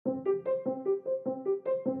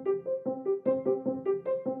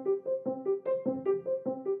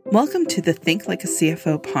Welcome to the Think Like a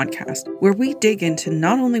CFO podcast, where we dig into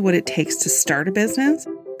not only what it takes to start a business,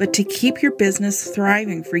 but to keep your business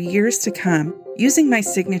thriving for years to come using my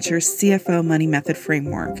signature CFO Money Method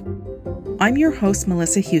framework. I'm your host,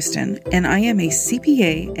 Melissa Houston, and I am a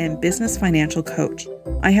CPA and business financial coach.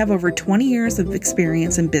 I have over 20 years of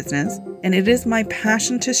experience in business, and it is my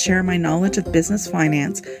passion to share my knowledge of business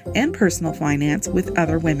finance and personal finance with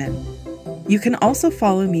other women. You can also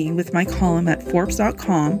follow me with my column at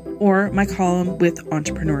Forbes.com or my column with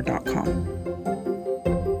Entrepreneur.com.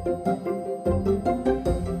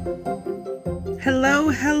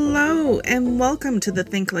 Hello, and welcome to the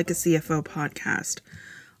Think Like a CFO podcast.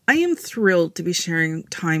 I am thrilled to be sharing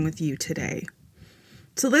time with you today.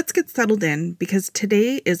 So let's get settled in because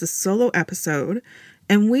today is a solo episode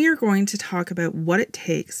and we are going to talk about what it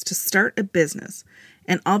takes to start a business.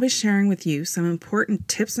 And I'll be sharing with you some important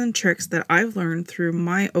tips and tricks that I've learned through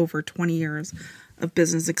my over 20 years of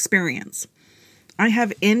business experience. I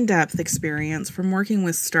have in-depth experience from working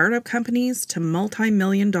with startup companies to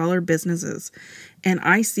multi-million-dollar businesses, and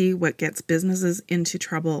I see what gets businesses into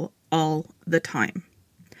trouble all the time.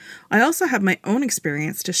 I also have my own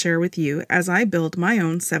experience to share with you as I build my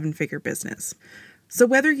own 7-figure business. So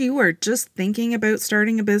whether you are just thinking about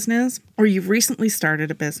starting a business, or you've recently started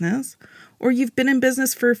a business, or you've been in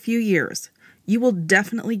business for a few years, you will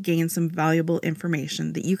definitely gain some valuable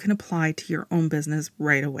information that you can apply to your own business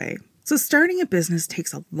right away. So starting a business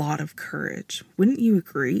takes a lot of courage. Wouldn't you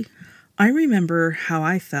agree? I remember how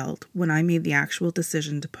I felt when I made the actual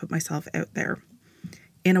decision to put myself out there.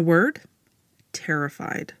 In a word,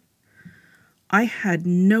 terrified. I had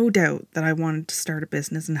no doubt that I wanted to start a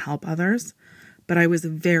business and help others, but I was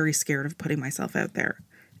very scared of putting myself out there,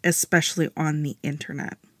 especially on the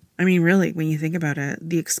internet. I mean, really, when you think about it,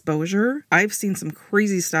 the exposure, I've seen some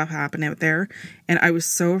crazy stuff happen out there, and I was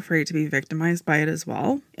so afraid to be victimized by it as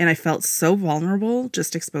well. And I felt so vulnerable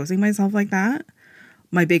just exposing myself like that.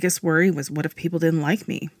 My biggest worry was, what if people didn't like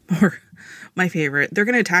me? Or my favorite, they're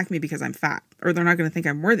going to attack me because I'm fat, or they're not going to think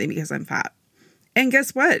I'm worthy because I'm fat. And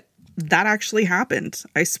guess what? That actually happened.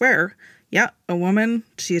 I swear. Yeah, a woman,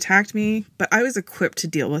 she attacked me, but I was equipped to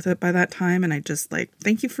deal with it by that time. And I just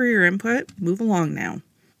thank you for your input. Move along now.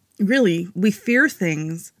 Really, we fear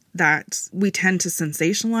things that we tend to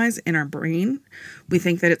sensationalize in our brain. We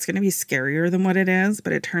think that it's going to be scarier than what it is,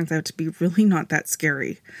 but it turns out to be really not that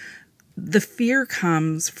scary. The fear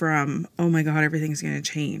comes from, oh my God, everything's going to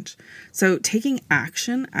change. So taking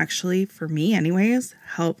action, actually, for me anyways,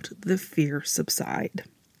 helped the fear subside.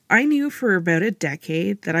 I knew for about a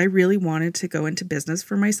decade that I really wanted to go into business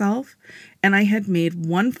for myself, and I had made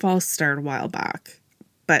one false start a while back.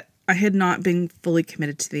 I had not been fully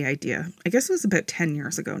committed to the idea. I guess it was about 10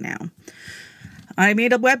 years ago now. I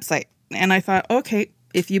made a website and I thought, okay,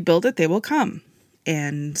 if you build it, they will come.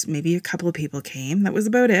 And maybe a couple of people came. That was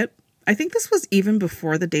about it. I think this was even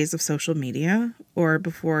before the days of social media or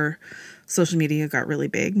before social media got really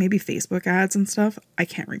big, maybe Facebook ads and stuff. I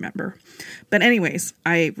can't remember. But anyways,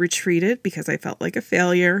 I retreated because I felt like a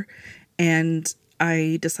failure and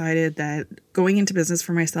I decided that going into business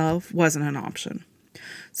for myself wasn't an option.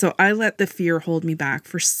 So I let the fear hold me back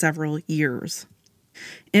for several years.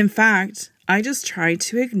 In fact, I just tried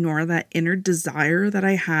to ignore that inner desire that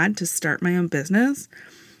I had to start my own business.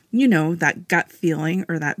 You know, that gut feeling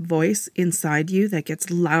or that voice inside you that gets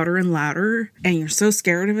louder and louder and you're so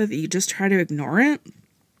scared of it that you just try to ignore it.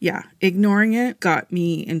 Yeah, ignoring it got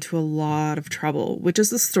me into a lot of trouble, which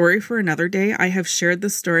is a story for another day. I have shared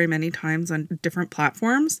this story many times on different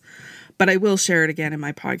platforms, but I will share it again in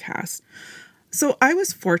my podcast. So I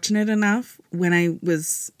was fortunate enough when I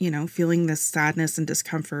was, feeling this sadness and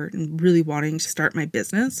discomfort and really wanting to start my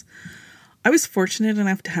business. I was fortunate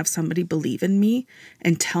enough to have somebody believe in me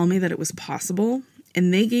and tell me that it was possible.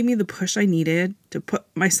 And they gave me the push I needed to put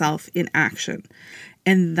myself in action.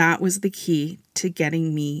 And that was the key to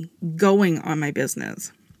getting me going on my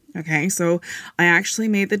business. Okay, so I actually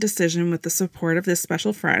made the decision with the support of this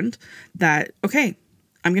special friend that, okay,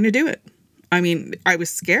 I'm going to do it. I mean, I was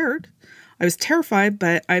scared. I was terrified,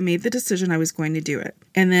 but I made the decision I was going to do it.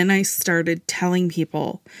 And then I started telling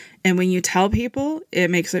people. And when you tell people, it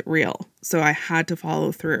makes it real. So I had to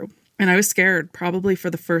follow through. And I was scared probably for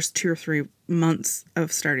the first 2 or 3 months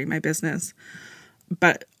of starting my business.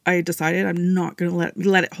 But I decided I'm not going to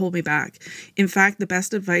let it hold me back. In fact, the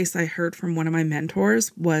best advice I heard from one of my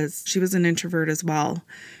mentors was, she was an introvert as well.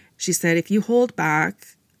 She said, if you hold back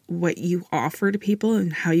what you offer to people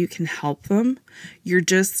and how you can help them, you're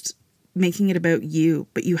just making it about you,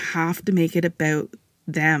 but you have to make it about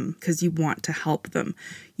them because you want to help them.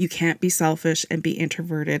 You can't be selfish and be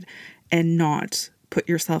introverted and not put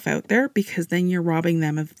yourself out there, because then you're robbing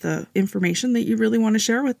them of the information that you really want to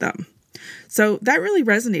share with them. So that really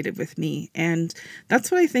resonated with me. And that's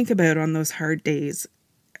what I think about on those hard days.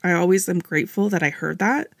 I always am grateful that I heard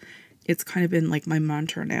that. It's kind of been like my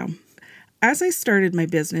mantra now. As I started my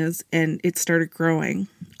business and it started growing,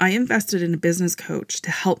 I invested in a business coach to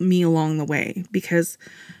help me along the way because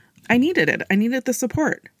I needed it. I needed the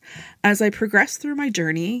support. As I progress through my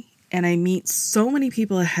journey and I meet so many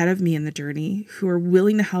people ahead of me in the journey who are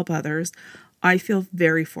willing to help others, I feel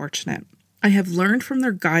very fortunate. I have learned from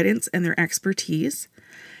their guidance and their expertise.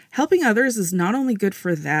 Helping others is not only good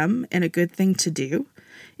for them and a good thing to do,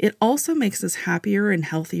 it also makes us happier and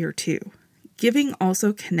healthier too. Giving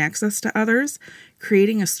also connects us to others,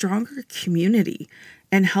 creating a stronger community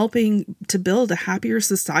and helping to build a happier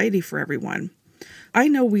society for everyone. I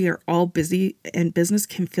know we are all busy and business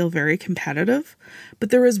can feel very competitive, but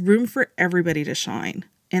there is room for everybody to shine.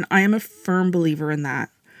 And I am a firm believer in that.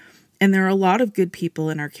 And there are a lot of good people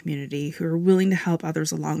in our community who are willing to help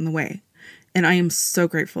others along the way. And I am so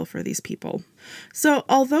grateful for these people. So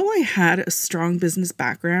although I had a strong business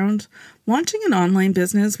background, launching an online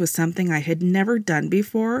business was something I had never done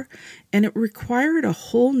before, and it required a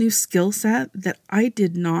whole new skill set that I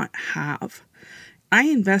did not have. I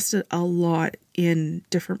invested a lot in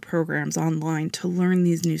different programs online to learn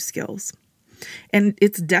these new skills. And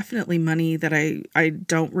it's definitely money that I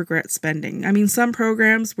don't regret spending. I mean, some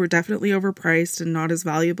programs were definitely overpriced and not as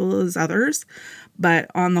valuable as others, but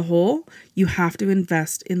on the whole, you have to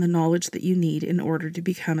invest in the knowledge that you need in order to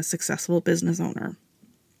become a successful business owner.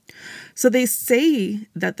 So they say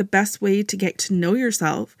that the best way to get to know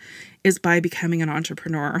yourself is by becoming an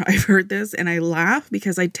entrepreneur. I've heard this and I laugh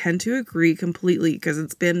because I tend to agree completely because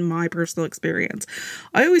it's been my personal experience.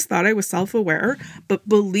 I always thought I was self-aware, but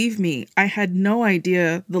believe me, I had no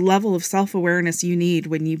idea the level of self-awareness you need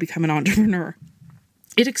when you become an entrepreneur.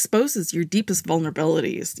 It exposes your deepest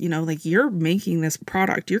vulnerabilities. Like you're making this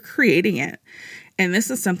product, you're creating it. And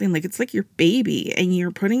this is something like, it's like your baby and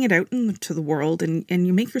you're putting it out into the world and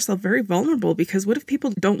you make yourself very vulnerable because what if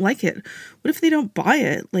people don't like it? What if they don't buy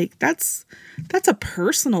it? Like that's a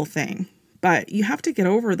personal thing, but you have to get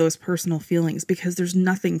over those personal feelings because there's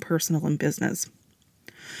nothing personal in business.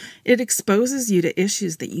 It exposes you to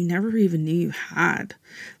issues that you never even knew you had.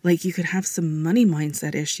 Like you could have some money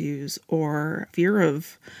mindset issues or fear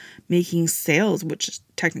of making sales, which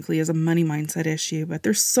technically is a money mindset issue, but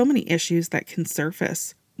there's so many issues that can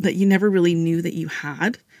surface that you never really knew that you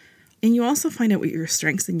had. And you also find out what your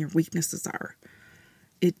strengths and your weaknesses are.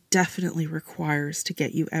 It definitely requires to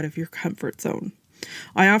get you out of your comfort zone.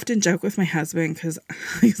 I often joke with my husband because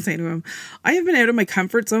I say to him, I have been out of my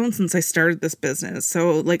comfort zone since I started this business.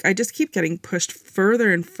 So I just keep getting pushed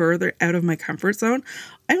further and further out of my comfort zone.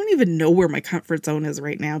 I don't even know where my comfort zone is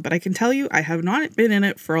right now, but I can tell you I have not been in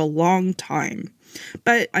it for a long time.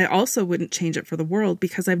 But I also wouldn't change it for the world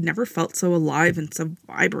because I've never felt so alive and so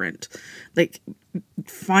vibrant.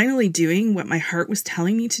 Finally doing what my heart was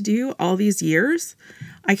telling me to do all these years,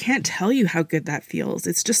 I can't tell you how good that feels.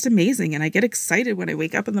 It's just amazing. And I get excited when I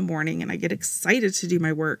wake up in the morning and I get excited to do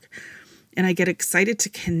my work and I get excited to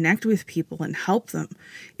connect with people and help them.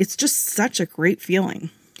 It's just such a great feeling.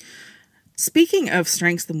 Speaking of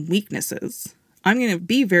strengths and weaknesses, I'm going to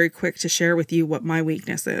be very quick to share with you what my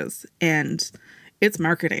weakness is, and it's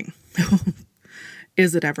marketing.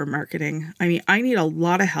 Is it ever marketing? I mean, I need a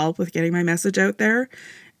lot of help with getting my message out there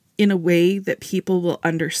in a way that people will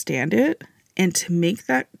understand it. And to make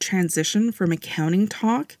that transition from accounting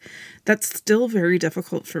talk, that's still very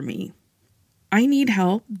difficult for me. I need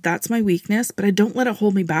help. That's my weakness, but I don't let it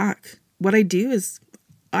hold me back. What I do is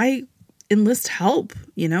I enlist help,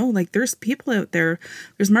 there's people out there,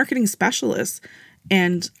 there's marketing specialists,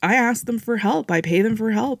 and I ask them for help. I pay them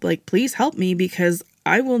for help. Please help me because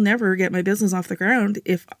I will never get my business off the ground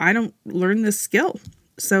if I don't learn this skill.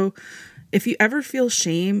 So if you ever feel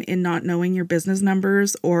shame in not knowing your business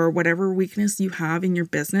numbers or whatever weakness you have in your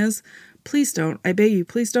business, please don't. I beg you,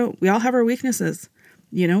 please don't. We all have our weaknesses.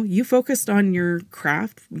 You focused on your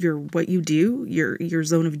craft, what you do, your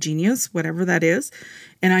zone of genius, whatever that is.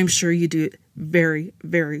 And I'm sure you do it very,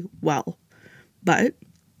 very well. But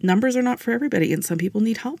numbers are not for everybody. And some people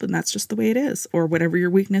need help. And that's just the way it is, or whatever your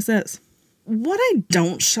weakness is. What I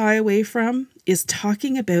don't shy away from is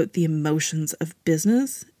talking about the emotions of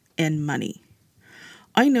business and money.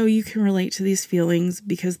 I know you can relate to these feelings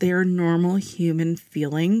because they are normal human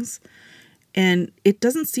feelings. And it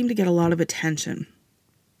doesn't seem to get a lot of attention.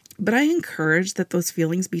 But I encourage that those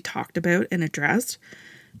feelings be talked about and addressed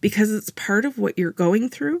because it's part of what you're going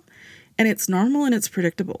through and it's normal and it's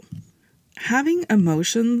predictable. Having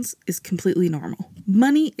emotions is completely normal.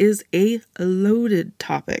 Money is a loaded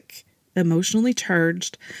topic, emotionally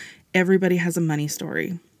charged. Everybody has a money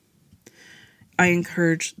story. I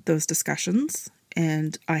encourage those discussions,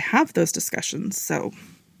 and I have those discussions, so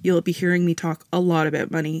you'll be hearing me talk a lot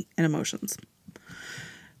about money and emotions.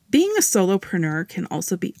 Being a solopreneur can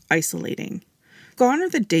also be isolating. Gone are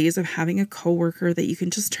the days of having a coworker that you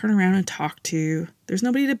can just turn around and talk to. There's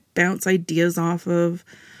nobody to bounce ideas off of,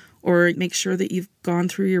 or make sure that you've gone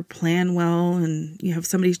through your plan well and you have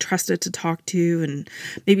somebody trusted to talk to, and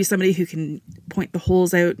maybe somebody who can point the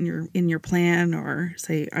holes out in your plan, or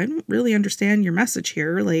say, I don't really understand your message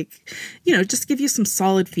here. Just give you some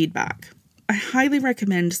solid feedback. I highly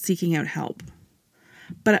recommend seeking out help.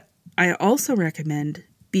 But I also recommend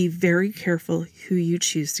be very careful who you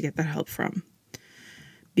choose to get that help from.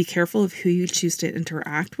 Be careful of who you choose to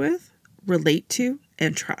interact with, relate to,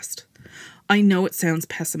 and trust. I know it sounds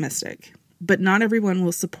pessimistic, but not everyone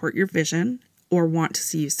will support your vision or want to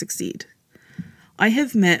see you succeed. I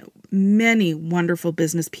have met many wonderful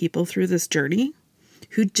business people through this journey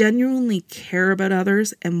who genuinely care about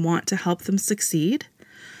others and want to help them succeed,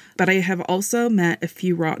 but I have also met a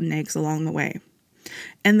few rotten eggs along the way.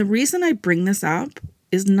 And the reason I bring this up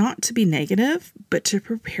is not to be negative, but to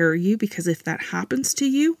prepare you, because if that happens to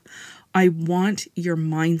you, I want your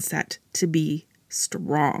mindset to be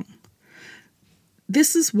strong.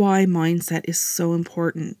 This is why mindset is so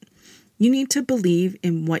important. You need to believe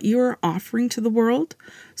in what you are offering to the world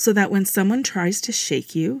so that when someone tries to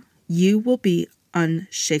shake you, you will be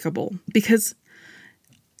unshakable, because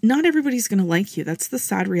not everybody's going to like you. That's the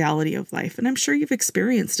sad reality of life. And I'm sure you've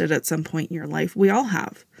experienced it at some point in your life. We all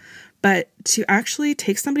have. But to actually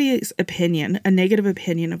take somebody's opinion, a negative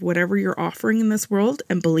opinion of whatever you're offering in this world,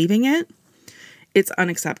 and believing it, it's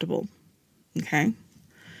unacceptable. Okay?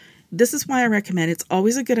 This is why I recommend it's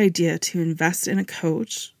always a good idea to invest in a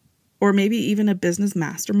coach, or maybe even a business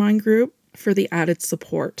mastermind group, for the added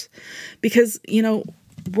support. Because,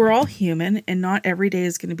 we're all human, and not every day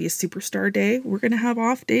is going to be a superstar day. We're going to have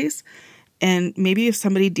off days. And maybe if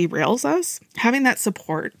somebody derails us, having that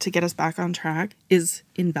support to get us back on track is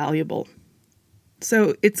invaluable.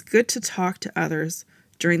 So it's good to talk to others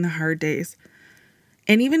during the hard days,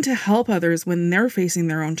 and even to help others when they're facing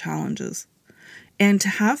their own challenges. And to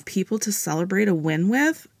have people to celebrate a win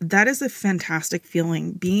with, that is a fantastic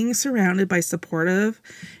feeling. Being surrounded by supportive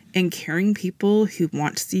and caring people who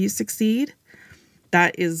want to see you succeed,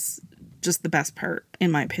 that is just the best part,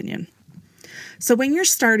 in my opinion. So when you're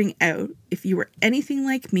starting out, if you were anything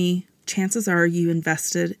like me, chances are you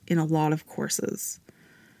invested in a lot of courses.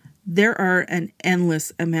 There are an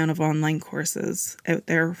endless amount of online courses out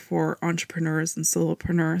there for entrepreneurs and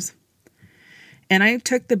solopreneurs. And I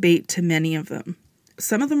took the bait to many of them.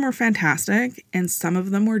 Some of them were fantastic, and some of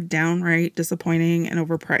them were downright disappointing and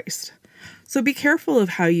overpriced. So be careful of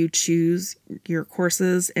how you choose your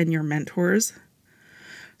courses and your mentors.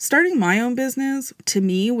 Starting my own business, to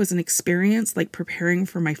me, was an experience like preparing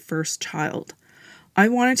for my first child. I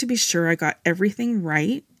wanted to be sure I got everything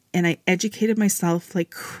right, and I educated myself like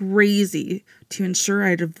crazy to ensure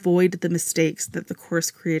I'd avoid the mistakes that the course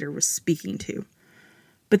creator was speaking to.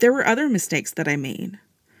 But there were other mistakes that I made.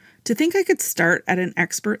 To think I could start at an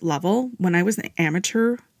expert level when I was an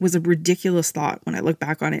amateur was a ridiculous thought when I look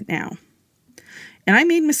back on it now. And I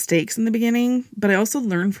made mistakes in the beginning, but I also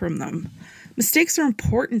learned from them. Mistakes are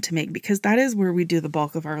important to make because that is where we do the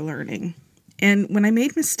bulk of our learning. And when I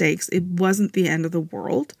made mistakes, it wasn't the end of the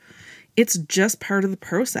world. It's just part of the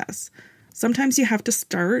process. Sometimes you have to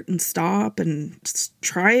start and stop and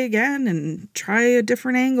try again and try a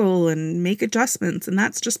different angle and make adjustments. And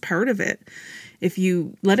that's just part of it. If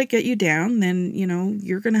you let it get you down, then,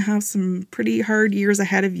 you're going to have some pretty hard years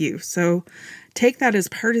ahead of you. So take that as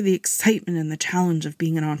part of the excitement and the challenge of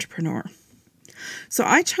being an entrepreneur. So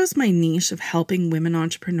I chose my niche of helping women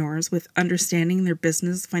entrepreneurs with understanding their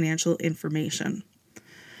business financial information.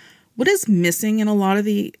 What is missing in a lot of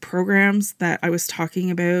the programs that I was talking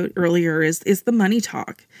about earlier is the money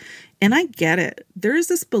talk. And I get it. There is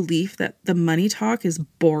this belief that the money talk is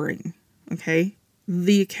boring, okay?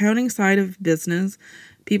 The accounting side of business,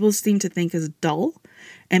 people seem to think is dull,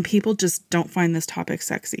 and people just don't find this topic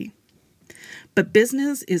sexy. But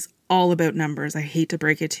business is all about numbers. I hate to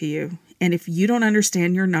break it to you. And if you don't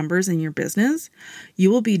understand your numbers in your business,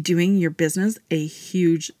 you will be doing your business a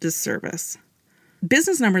huge disservice.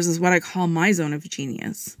 Business numbers is what I call my zone of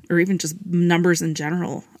genius, or even just numbers in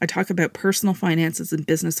general. I talk about personal finances and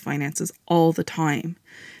business finances all the time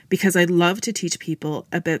because I love to teach people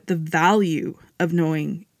about the value of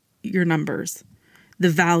knowing your numbers. The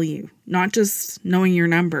value, not just knowing your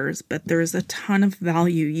numbers, but there's a ton of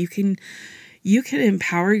value. You can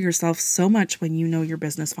empower yourself so much when you know your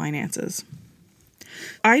business finances.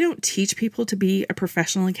 I don't teach people to be a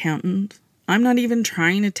professional accountant. I'm not even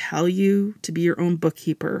trying to tell you to be your own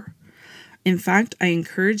bookkeeper. In fact, I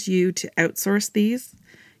encourage you to outsource these.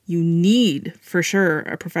 You need, for sure,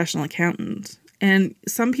 a professional accountant. And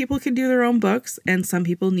some people can do their own books and some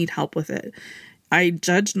people need help with it. I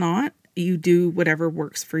judge not. You do whatever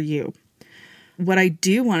works for you. What I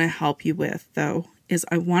do want to help you with, though, is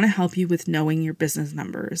I want to help you with knowing your business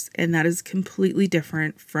numbers. And that is completely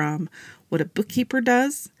different from what a bookkeeper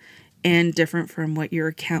does and different from what your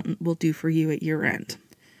accountant will do for you at year end.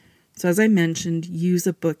 So as I mentioned, use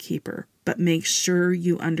a bookkeeper, but make sure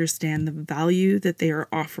you understand the value that they are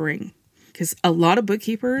offering. Because a lot of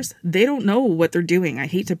bookkeepers, they don't know what they're doing. I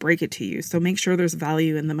hate to break it to you. So make sure there's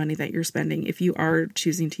value in the money that you're spending if you are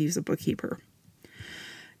choosing to use a bookkeeper.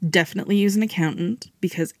 Definitely use an accountant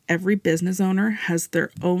because every business owner has their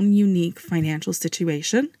own unique financial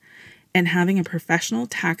situation, and having a professional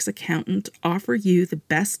tax accountant offer you the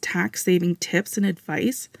best tax saving tips and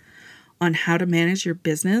advice on how to manage your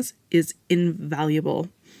business is invaluable.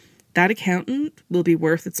 That accountant will be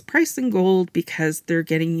worth its price in gold because they're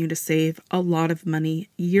getting you to save a lot of money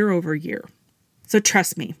year over year. So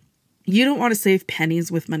trust me, you don't want to save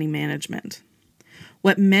pennies with money management.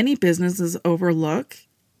 What many businesses overlook,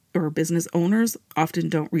 or business owners often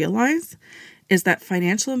don't realize, is that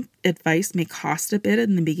financial advice may cost a bit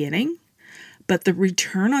in the beginning, but the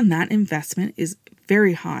return on that investment is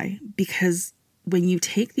very high because when you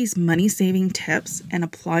take these money-saving tips and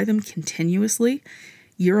apply them continuously,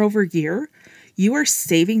 year over year, you are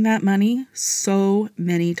saving that money so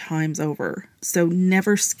many times over. So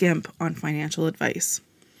never skimp on financial advice.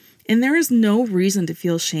 And there is no reason to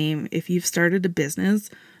feel shame if you've started a business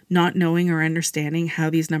not knowing or understanding how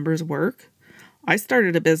these numbers work. I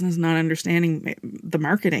started a business not understanding the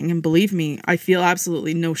marketing, and believe me, I feel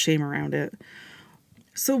absolutely no shame around it.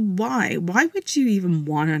 So why? Why would you even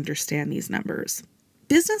want to understand these numbers?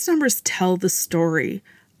 Business numbers tell the story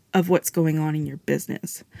of what's going on in your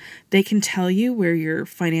business. They can tell you where your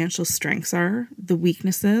financial strengths are, the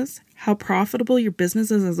weaknesses, how profitable your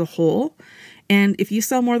business is as a whole. And if you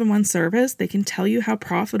sell more than one service, they can tell you how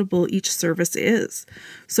profitable each service is.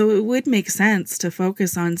 So it would make sense to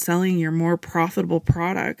focus on selling your more profitable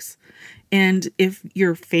products. And if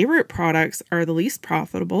your favorite products are the least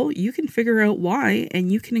profitable, you can figure out why,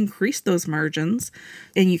 and you can increase those margins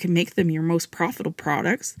and you can make them your most profitable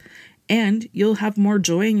products. And you'll have more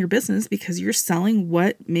joy in your business because you're selling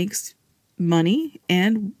what makes money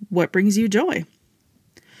and what brings you joy.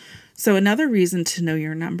 So another reason to know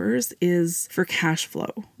your numbers is for cash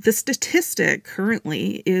flow. The statistic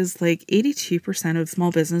currently is like 82% of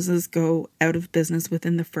small businesses go out of business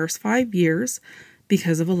within the first 5 years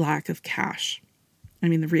because of a lack of cash. I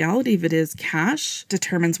mean, the reality of it is cash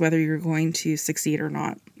determines whether you're going to succeed or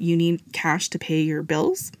not. You need cash to pay your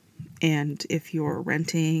bills. And if you're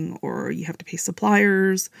renting or you have to pay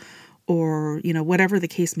suppliers or, whatever the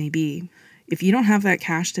case may be, if you don't have that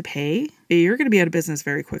cash to pay, you're going to be out of business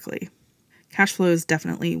very quickly. Cash flow is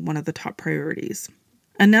definitely one of the top priorities.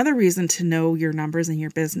 Another reason to know your numbers in your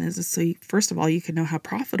business is so, first of all, you can know how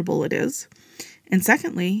profitable it is. And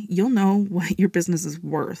secondly, you'll know what your business is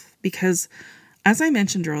worth because as I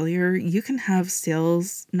mentioned earlier, you can have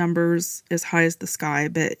sales numbers as high as the sky,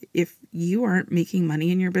 but if you aren't making money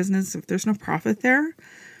in your business, if there's no profit there,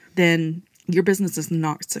 then your business is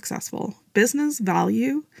not successful. Business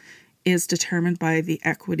value is determined by the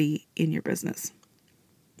equity in your business.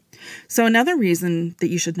 So another reason that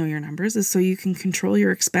you should know your numbers is so you can control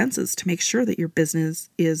your expenses to make sure that your business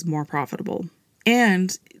is more profitable.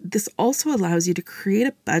 And this also allows you to create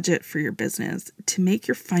a budget for your business to make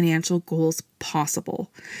your financial goals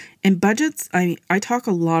possible. And budgets, I talk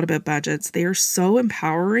a lot about budgets. They are so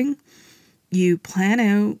empowering. You plan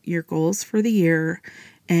out your goals for the year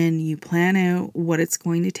and you plan out what it's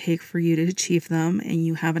going to take for you to achieve them. And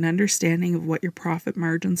you have an understanding of what your profit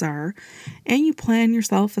margins are. And you plan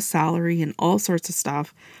yourself a salary and all sorts of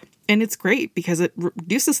stuff. And it's great because it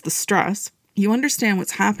reduces the stress. You understand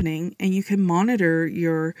what's happening and you can monitor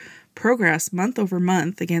your progress month over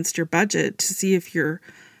month against your budget to see if you're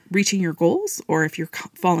reaching your goals or if you're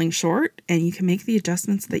falling short, and you can make the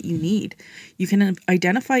adjustments that you need. You can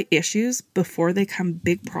identify issues before they become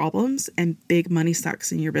big problems and big money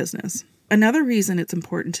sucks in your business. Another reason it's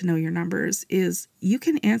important to know your numbers is you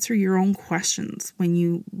can answer your own questions when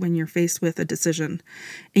you're faced with a decision,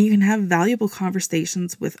 and you can have valuable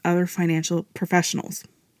conversations with other financial professionals.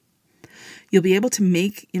 You'll be able to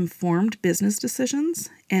make informed business decisions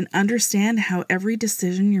and understand how every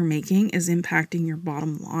decision you're making is impacting your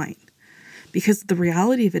bottom line. Because the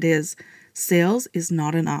reality of it is, Sales is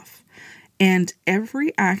not enough. And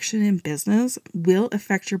every action in business will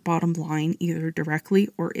affect your bottom line either directly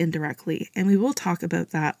or indirectly. And we will talk about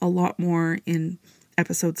that a lot more in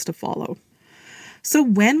episodes to follow. So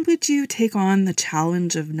when would you take on the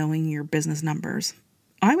challenge of knowing your business numbers?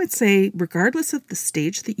 I would say regardless of the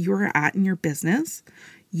stage that you are at in your business,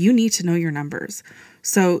 you need to know your numbers.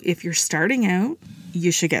 So if you're starting out,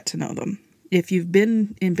 you should get to know them. If you've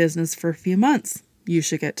been in business for a few months, you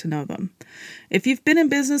should get to know them. If you've been in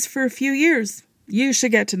business for a few years, you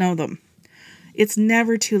should get to know them. It's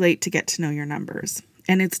never too late to get to know your numbers.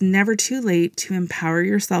 And it's never too late to empower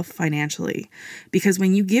yourself financially. Because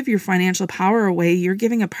when you give your financial power away, you're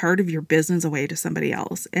giving a part of your business away to somebody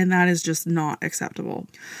else. And that is just not acceptable.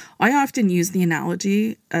 I often use the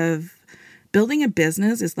analogy of building a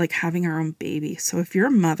business is like having our own baby. So if you're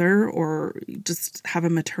a mother or just have a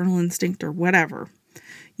maternal instinct or whatever,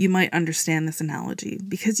 you might understand this analogy,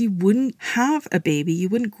 because you wouldn't have a baby, you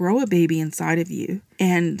wouldn't grow a baby inside of you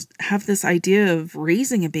and have this idea of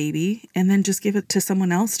raising a baby and then just give it to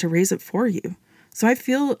someone else to raise it for you. So I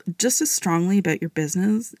feel just as strongly about your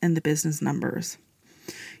business and the business numbers.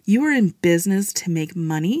 You are in business to make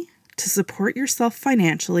money, to support yourself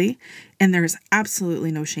financially, and there's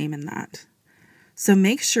absolutely no shame in that. So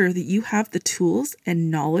make sure that you have the tools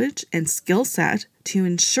and knowledge and skill set to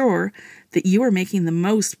ensure that you are making the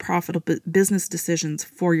most profitable business decisions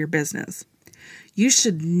for your business. You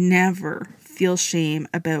should never feel shame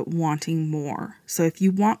about wanting more. So if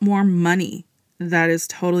you want more money, that is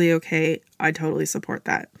totally okay. I totally support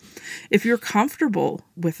that. If you're comfortable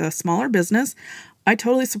with a smaller business, I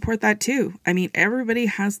totally support that too. I mean, everybody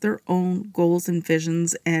has their own goals and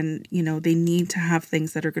visions, and they need to have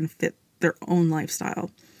things that are going to fit their own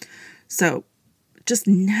lifestyle. So just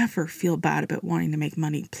never feel bad about wanting to make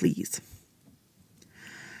money, please.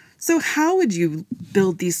 So how would you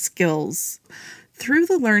build these skills? Through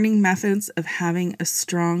the learning methods of having a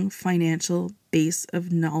strong financial base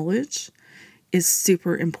of knowledge is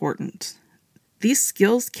super important. These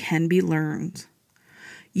skills can be learned.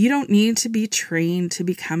 You don't need to be trained to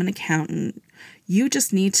become an accountant. You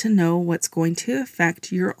just need to know what's going to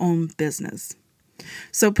affect your own business.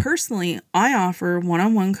 So personally, I offer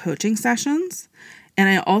one-on-one coaching sessions, and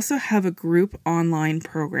I also have a group online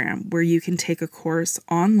program where you can take a course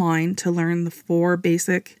online to learn the 4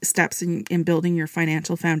 basic steps in building your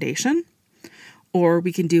financial foundation. Or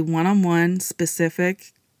we can do one-on-one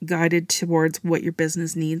specific, guided towards what your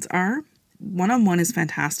business needs are. One-on-one is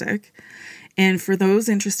fantastic. And for those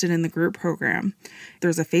interested in the group program,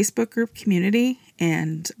 there's a Facebook group community,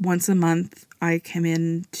 and once a month I come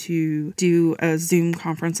in to do a Zoom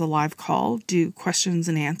conference, a live call, do questions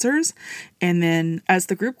and answers. And then as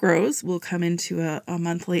the group grows, we'll come into a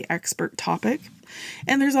monthly expert topic.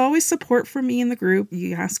 And there's always support from me in the group.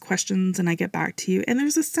 You ask questions and I get back to you. And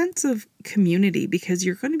there's a sense of community because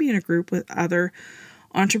you're going to be in a group with other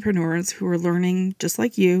entrepreneurs who are learning just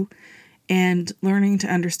like you and learning to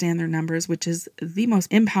understand their numbers, which is the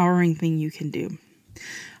most empowering thing you can do.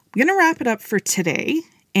 I'm going to wrap it up for today,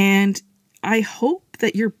 and I hope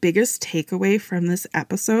that your biggest takeaway from this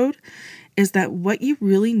episode is that what you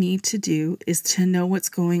really need to do is to know what's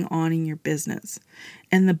going on in your business.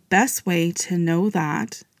 And the best way to know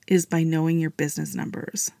that is by knowing your business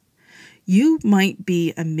numbers. You might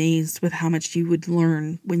be amazed with how much you would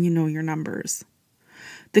learn when you know your numbers.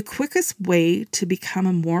 The quickest way to become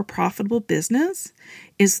a more profitable business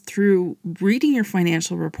is through reading your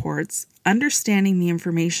financial reports, understanding the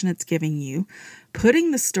information it's giving you,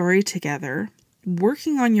 putting the story together,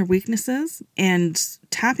 working on your weaknesses, and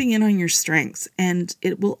tapping in on your strengths. And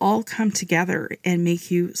it will all come together and make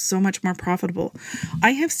you so much more profitable.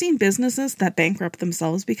 I have seen businesses that bankrupt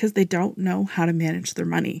themselves because they don't know how to manage their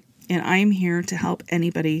money. And I'm here to help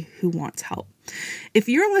anybody who wants help. If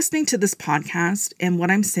you're listening to this podcast and what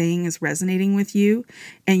I'm saying is resonating with you,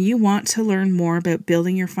 and you want to learn more about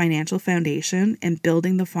building your financial foundation and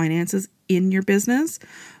building the finances in your business,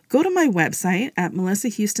 go to my website at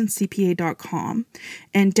melissahoustoncpa.com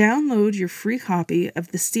and download your free copy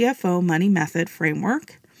of the CFO Money Method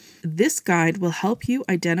Framework. This guide will help you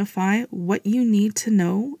identify what you need to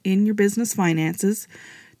know in your business finances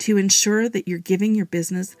to ensure that you're giving your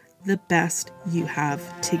business the best you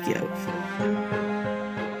have to give.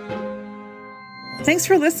 Thanks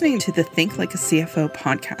for listening to the Think Like a CFO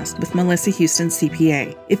podcast with Melissa Houston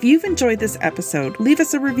CPA. If you've enjoyed this episode, leave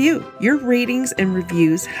us a review. Your ratings and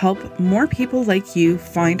reviews help more people like you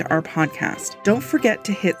find our podcast. Don't forget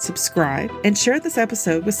to hit subscribe and share this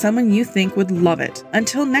episode with someone you think would love it.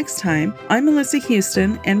 Until next time, I'm Melissa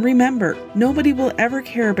Houston, and remember, nobody will ever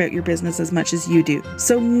care about your business as much as you do.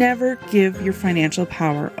 So never give your financial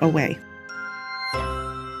power away.